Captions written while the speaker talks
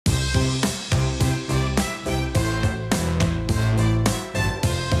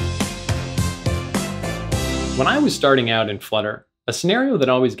When I was starting out in Flutter, a scenario that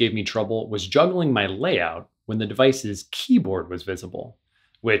always gave me trouble was juggling my layout when the device's keyboard was visible,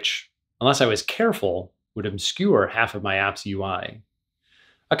 which, unless I was careful, would obscure half of my app's UI.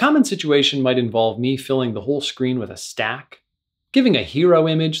 A common situation might involve me filling the whole screen with a stack, giving a hero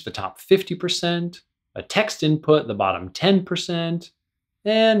image the top 50%, a text input the bottom 10%,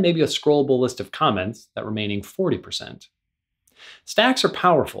 and maybe a scrollable list of comments that remaining 40%. Stacks are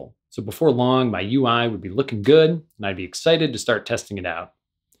powerful, so before long my UI would be looking good and I'd be excited to start testing it out.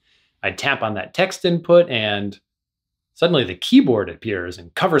 I'd tap on that text input and suddenly the keyboard appears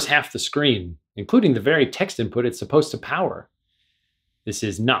and covers half the screen, including the very text input it's supposed to power. This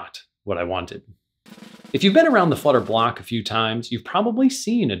is not what I wanted. If you've been around the Flutter block a few times, you've probably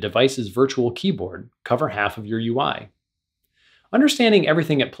seen a device's virtual keyboard cover half of your UI. Understanding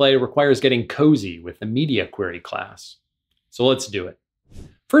everything at play requires getting cozy with the MediaQuery class. So let's do it.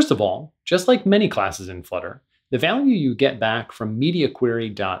 First of all, just like many classes in Flutter, the value you get back from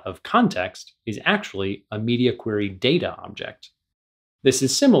MediaQuery.ofContext is actually a MediaQuery data object. This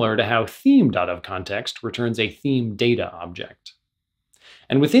is similar to how Theme.ofContext returns a theme data object.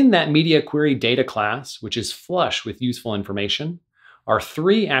 And within that MediaQuery data class, which is flush with useful information, are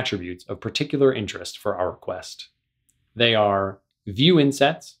three attributes of particular interest for our request. They are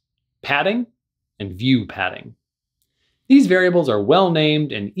ViewInsets, padding, and ViewPadding. These variables are well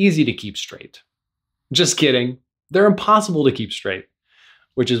named and easy to keep straight. Just kidding, they're impossible to keep straight,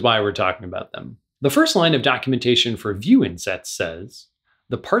 which is why we're talking about them. The first line of documentation for ViewInsets says,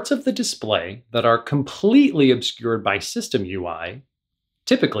 the parts of the display that are completely obscured by system UI,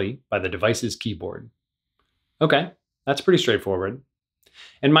 typically by the device's keyboard. Okay, that's pretty straightforward.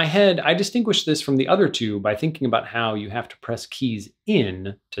 In my head, I distinguish this from the other two by thinking about how you have to press keys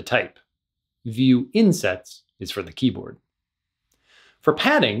in to type. ViewInsets is for the keyboard. For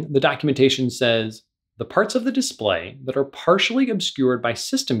padding, the documentation says, the parts of the display that are partially obscured by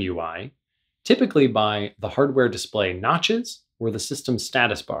system UI, typically by the hardware display notches or the system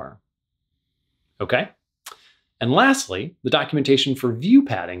status bar. Okay? And lastly, the documentation for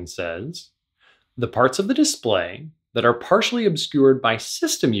ViewPadding says, the parts of the display that are partially obscured by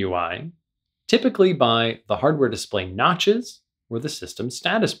system UI, typically by the hardware display notches or the system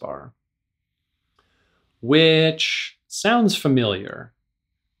status bar. Which sounds familiar.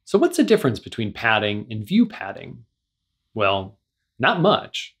 So what's the difference between padding and ViewPadding? Well, not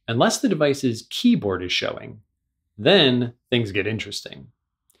much, unless the device's keyboard is showing. Then things get interesting.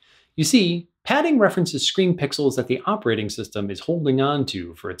 You see, padding references screen pixels that the operating system is holding on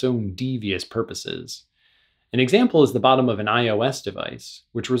to for its own devious purposes. An example is the bottom of an iOS device,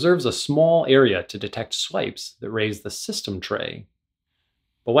 which reserves a small area to detect swipes that raise the system tray.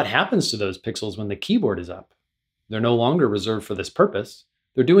 But what happens to those pixels when the keyboard is up? They're no longer reserved for this purpose.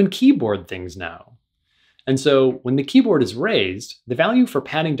 They're doing keyboard things now. And so when the keyboard is raised, the value for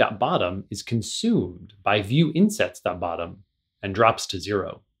padding.bottom is consumed by ViewInsets.bottom and drops to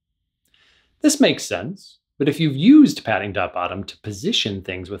 0. This makes sense, but if you've used padding.bottom to position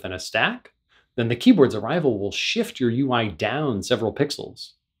things within a stack, then the keyboard's arrival will shift your UI down several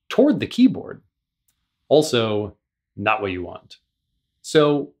pixels toward the keyboard. Also, not what you want.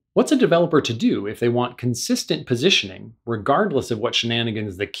 So what's a developer to do if they want consistent positioning regardless of what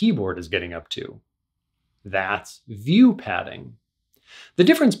shenanigans the keyboard is getting up to? That's ViewPadding. The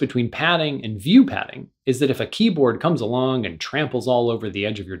difference between padding and ViewPadding is that if a keyboard comes along and tramples all over the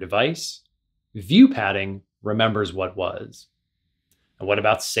edge of your device, ViewPadding remembers what was. And what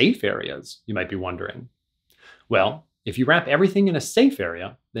about safe areas, you might be wondering? Well, if you wrap everything in a safe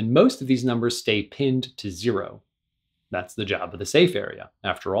area, then most of these numbers stay pinned to 0. That's the job of the safe area,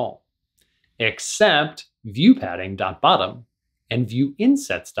 after all. Except ViewPadding.bottom and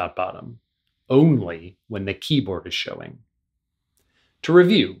ViewInsets.bottom, only when the keyboard is showing. To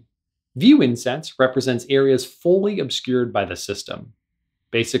review, ViewInsets represents areas fully obscured by the system,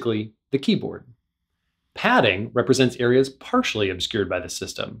 basically the keyboard. Padding represents areas partially obscured by the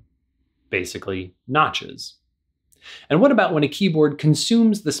system, basically notches. And what about when a keyboard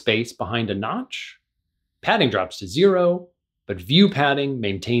consumes the space behind a notch? Padding drops to 0, but ViewPadding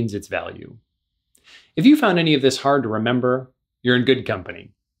maintains its value. If you found any of this hard to remember, you're in good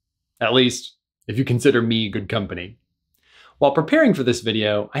company. At least, if you consider me good company. While preparing for this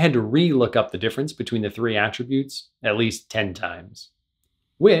video, I had to re-look up the difference between the three attributes at least 10 times.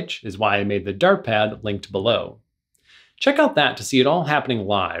 Which is why I made the dartpad linked below. Check out that to see it all happening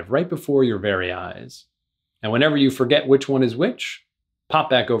live right before your very eyes. And whenever you forget which one is which, pop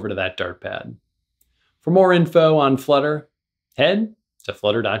back over to that dartpad. For more info on Flutter, head to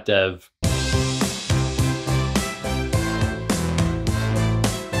flutter.dev.